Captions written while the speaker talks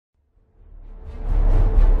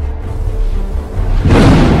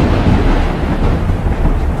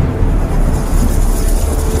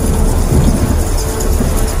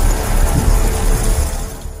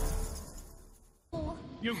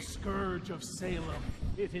Salem,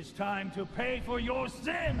 it is time to pay for your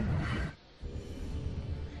sin!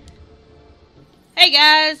 Hey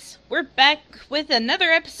guys, we're back with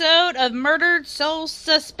another episode of Murdered Soul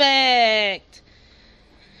Suspect.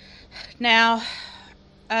 Now,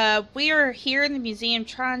 we are here in the museum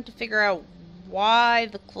trying to figure out why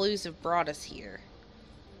the clues have brought us here.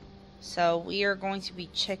 So we are going to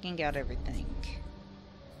be checking out everything.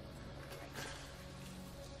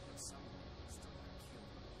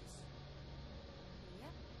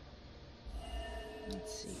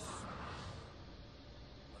 Let's see.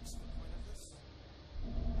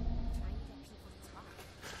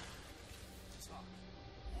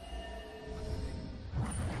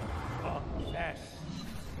 Confess,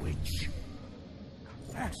 witch.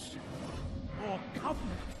 Confess, or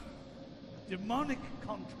covenant. Demonic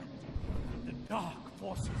contract with the dark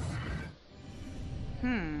forces.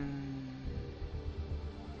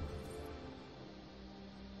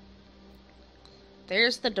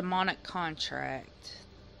 There's the demonic contract.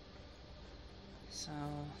 So,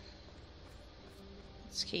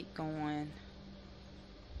 let's keep going.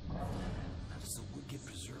 How does the wood get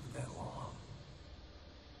preserved that long?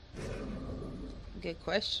 Good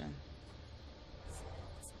question.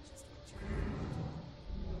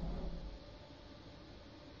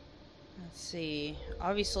 Let's see.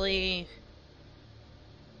 Obviously,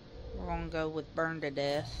 we're gonna go with burn to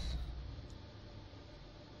death.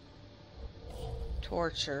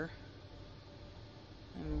 Torture.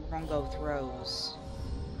 And we're gonna go with Rose.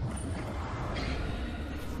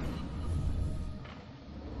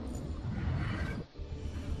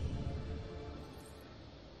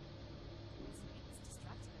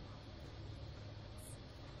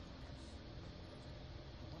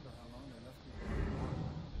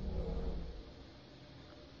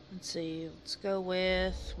 Let's see, let's go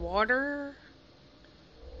with water.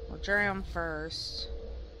 We'll drown first.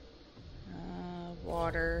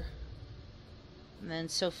 Water. And then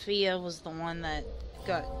Sophia was the one that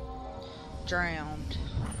got drowned.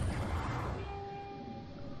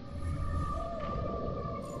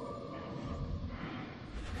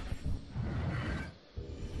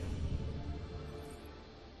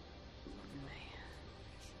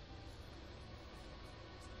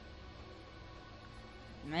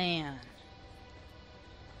 Man.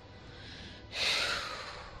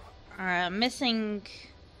 Alright, I'm missing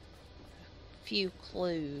a few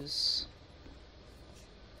clues.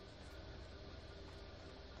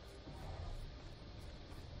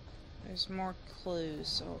 There's more clues.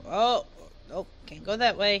 So, oh, can't go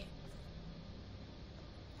that way.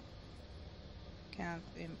 Can't,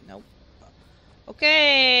 nope.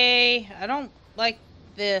 Okay, I don't like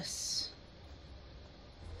this.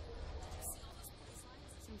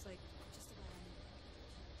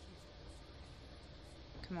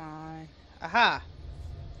 Come on. Aha!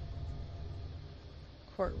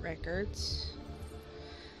 Court records.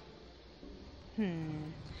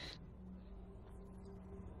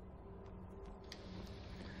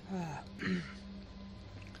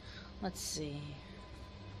 Let's see.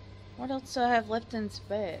 What else do I have left to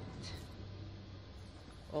inspect?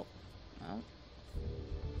 Oh.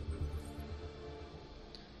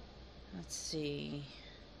 Let's see.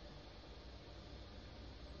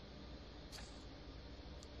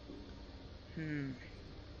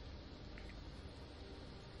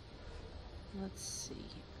 Let's see.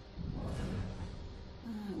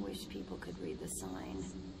 I wish people could read the sign.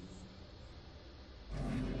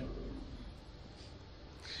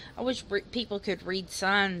 I wish people could read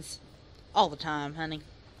signs all the time, honey.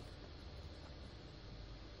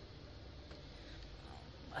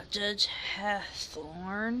 Judge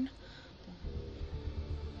Hathorne.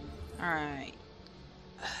 Alright.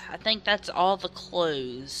 I think that's all the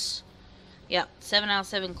clues. Yep, 7 out of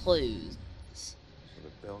 7 clues. So the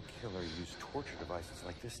Bell killer used torture devices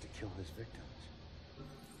like this to kill his victims.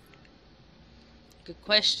 Good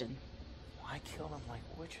question. Why kill them like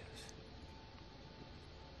witches?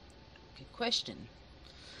 Good question.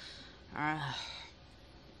 I'm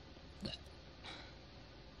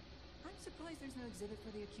surprised there's no exhibit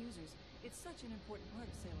for the accusers. It's such an important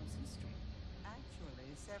part of Salem's history.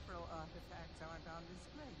 Actually, several artifacts aren't on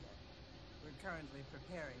display yet. We're currently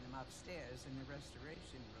preparing them upstairs in the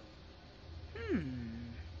restoration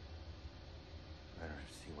room. Better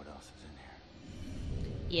see what else is in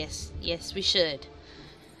here. Yes, we should.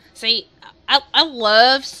 See, I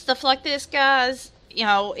love stuff like this, guys. You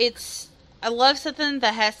know, I love something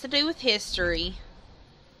that has to do with history.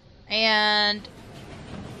 And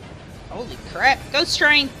holy crap, Ghost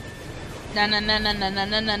Train! No,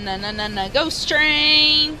 Ghost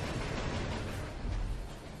Train!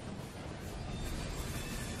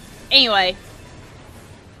 Anyway.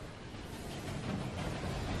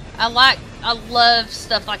 I love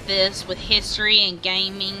stuff like this with history and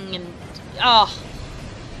gaming, and oh,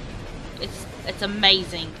 it's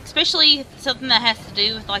amazing. Especially something that has to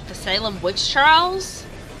do with like the Salem witch trials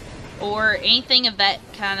or anything of that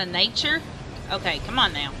kind of nature. Okay, come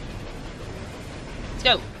on now. Let's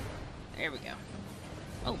go. There we go.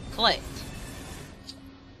 Oh, collect.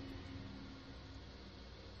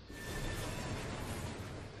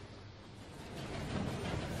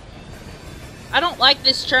 I don't like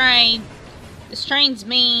this train. This train's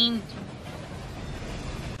mean.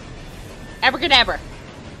 Abracadabra.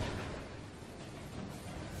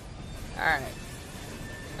 Alright.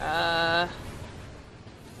 I'll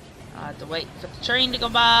have to wait for the train to go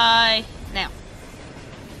by. Now.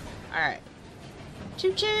 Alright.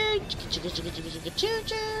 Choo choo. Choo choo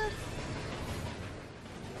choo.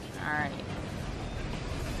 Alright.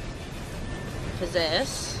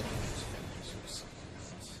 Possess.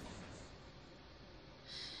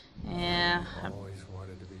 Yeah. I always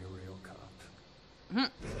wanted to be a real cop.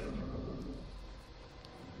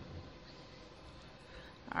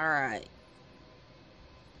 Alright.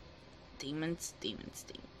 Demons.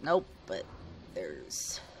 Nope, but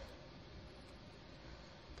there's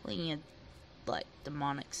plenty of like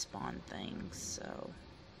demonic spawn things, so.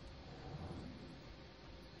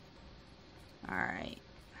 Alright.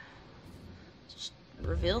 Just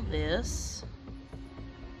reveal this.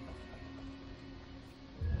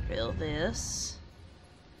 Reveal this.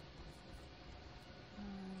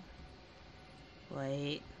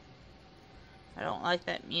 Wait. I don't like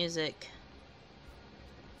that music.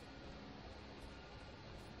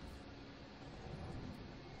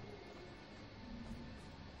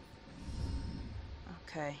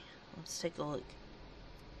 Okay, let's take a look.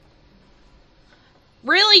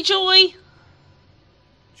 Really, Joy?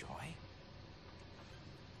 Joy?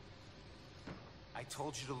 I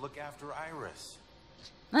told you to look after Iris.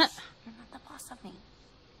 You're not the boss of me.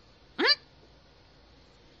 I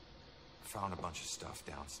found a bunch of stuff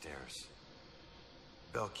downstairs.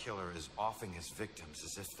 Bell Killer is offing his victims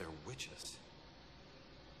as if they're witches.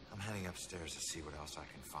 I'm heading upstairs to see what else I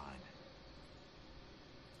can find.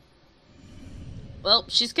 Well,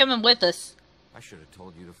 she's coming with us. I should have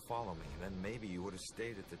told you to follow me, and then maybe you would have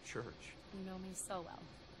stayed at the church. You know me so well.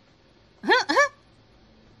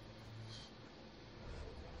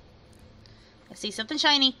 I see something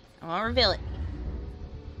shiny. I want to reveal it.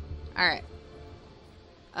 Alright.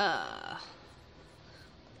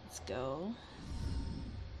 Let's go.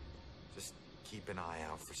 Just keep an eye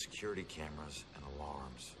out for security cameras and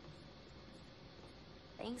alarms.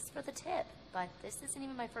 Thanks for the tip, but this isn't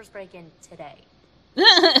even my first break-in today.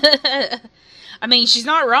 I mean, she's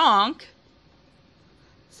not wrong.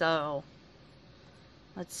 So,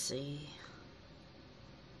 let's see.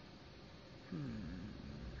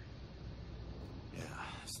 Yeah,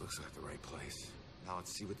 this looks like the right place. Now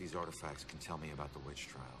let's see what these artifacts can tell me about the witch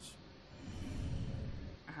trials.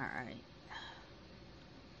 Alright.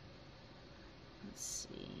 Let's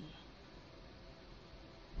see.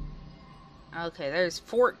 Okay, there's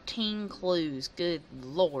 14 clues. Good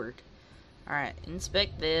lord. Alright,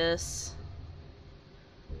 inspect this.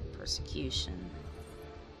 Persecution.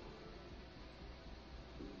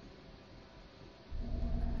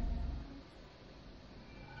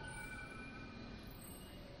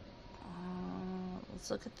 Let's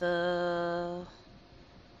look at the...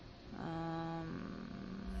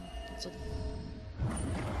 let's look at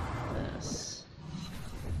this.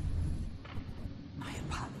 My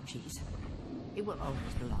apologies. It will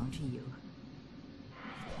always belong to you.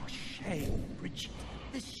 For shame, Bridget.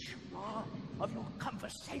 This schma of your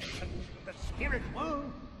conversation with the spirit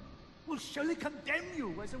world will surely condemn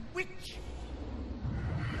you as a witch.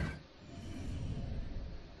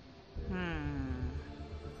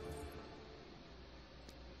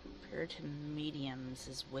 Puritan mediums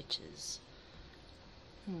as witches.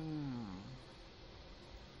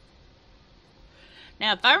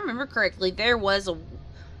 Now, if I remember correctly, there was a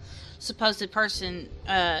supposed person,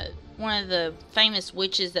 one of the famous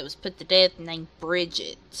witches that was put to death named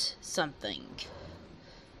Bridget something.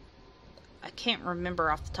 I can't remember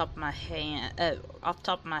off the top of my head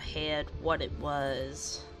what it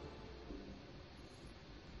was.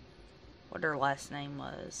 What her last name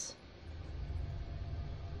was.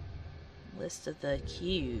 List of the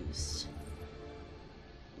accused.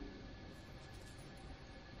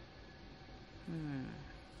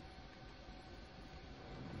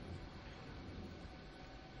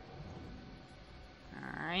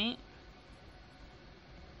 Alright.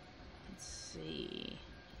 Let's see.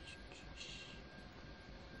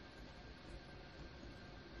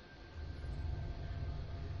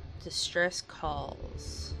 Distress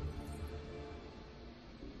calls.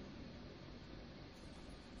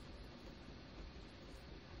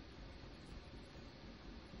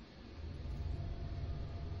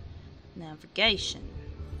 Navigation.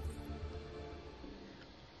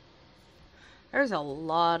 There's a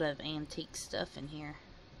lot of antique stuff in here.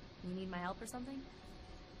 You need my help or something?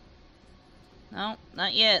 No,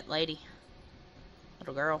 not yet, lady.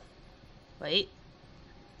 Little girl. Wait.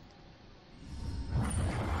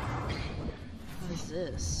 What is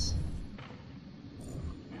this?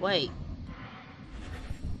 Wait.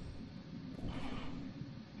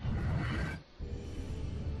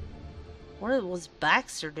 What was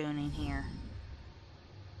Baxter doing in here?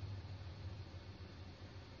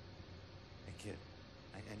 Hey, kid.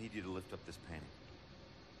 I need you to lift up this painting.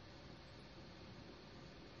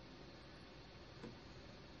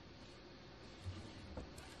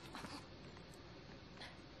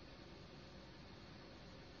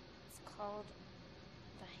 It's called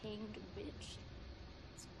The Hanged Witch.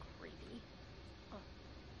 It's creepy. Oh.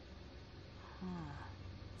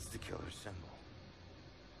 It's the killer's symbol.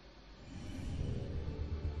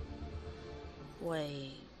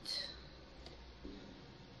 Wait.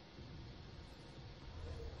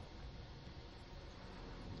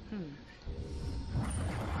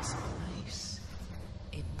 This place.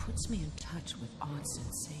 It puts me in touch with odd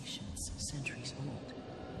sensations, centuries old.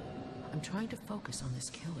 I'm trying to focus on this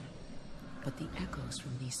killer, but the echoes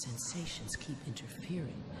from these sensations keep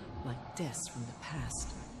interfering, like deaths from the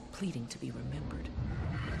past, pleading to be remembered.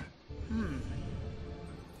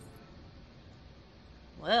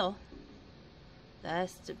 Well,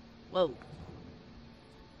 that's the... Whoa.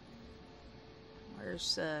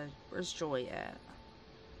 Where's Joy at?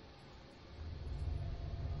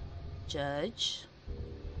 Judge.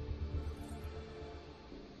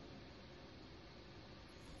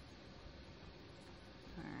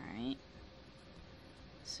 Alright.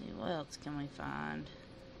 Let's see, what else can we find?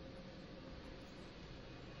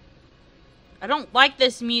 I don't like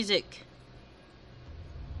this music.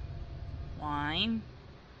 Wine.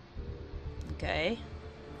 Okay.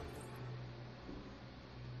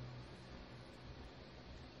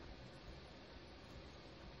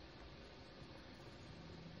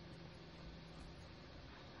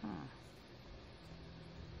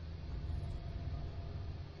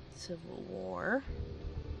 Civil War.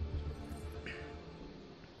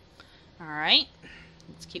 Alright.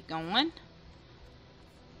 Let's keep going.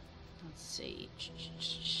 Let's see.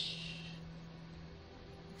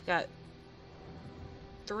 We've got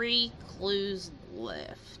 3 clues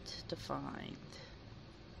left to find.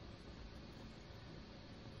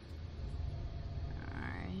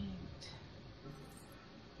 Alright.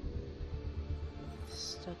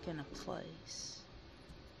 Stuck in a place.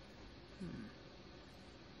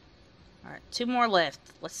 Alright, 2 more left.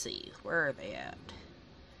 Let's see. Where are they at?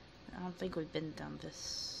 I don't think we've been down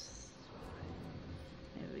this.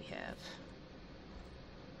 Maybe we have.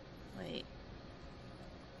 Wait.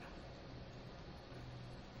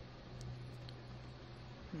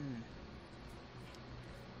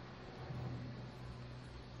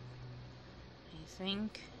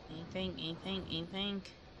 Anything?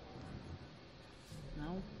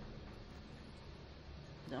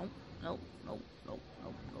 No. Nope.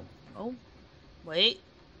 Wait.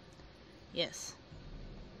 Yes.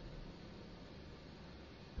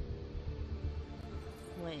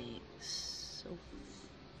 Wait. So.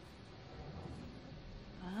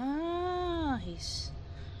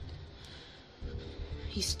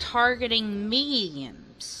 He's targeting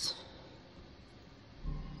mediums.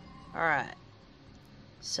 Alright.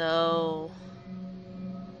 So.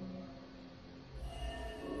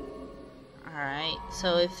 Alright.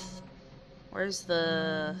 So if. Where's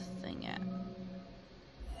the thing at?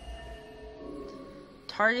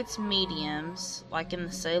 Targets mediums, like in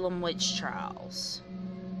the Salem witch trials.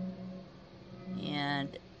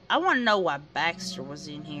 And I want to know why Baxter was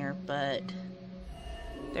in here, but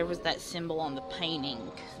there was that symbol on the painting.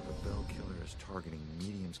 So the Bell Killer is targeting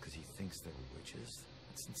mediums because he thinks they're witches?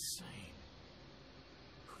 That's insane.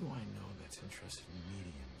 Who do I know that's interested in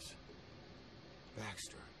mediums?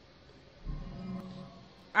 Baxter.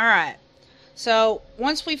 Alright. So,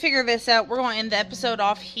 once we figure this out, we're going to end the episode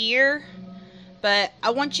off here. But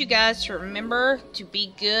I want you guys to remember to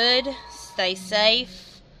be good, stay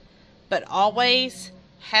safe, but always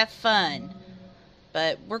have fun.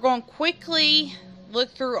 But we're going to quickly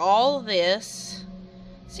look through all of this.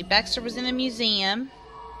 See, Baxter was in the museum.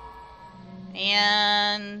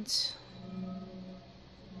 And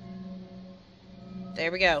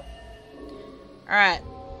there we go. Alright.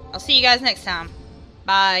 I'll see you guys next time.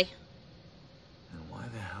 Bye. And why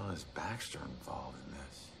the hell is Baxter involved in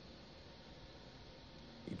this?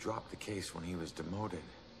 He dropped the case when he was demoted.